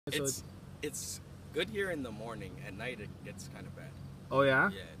So It's good here in the morning. At night it gets kind of bad. oh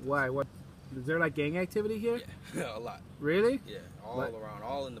yeah? Yeah. Why? What? Is there like gang activity here? Yeah, a lot. Really? Yeah, all What? around,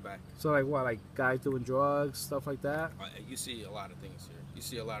 all in the back. So like what? Like guys doing drugs, stuff like that? You see a lot of things here. You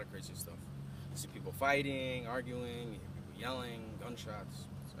see a lot of crazy stuff. You see people fighting, arguing, you hear people yelling, gunshots.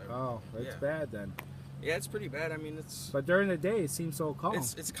 Oh, it's yeah. bad then. Yeah, it's pretty bad. I mean, it's. But during the day, it seems so calm.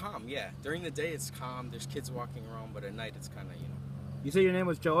 It's calm. Yeah, during the day it's calm. There's kids walking around, but at night it's kind of You say your name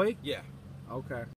was Joey? Yeah. Okay.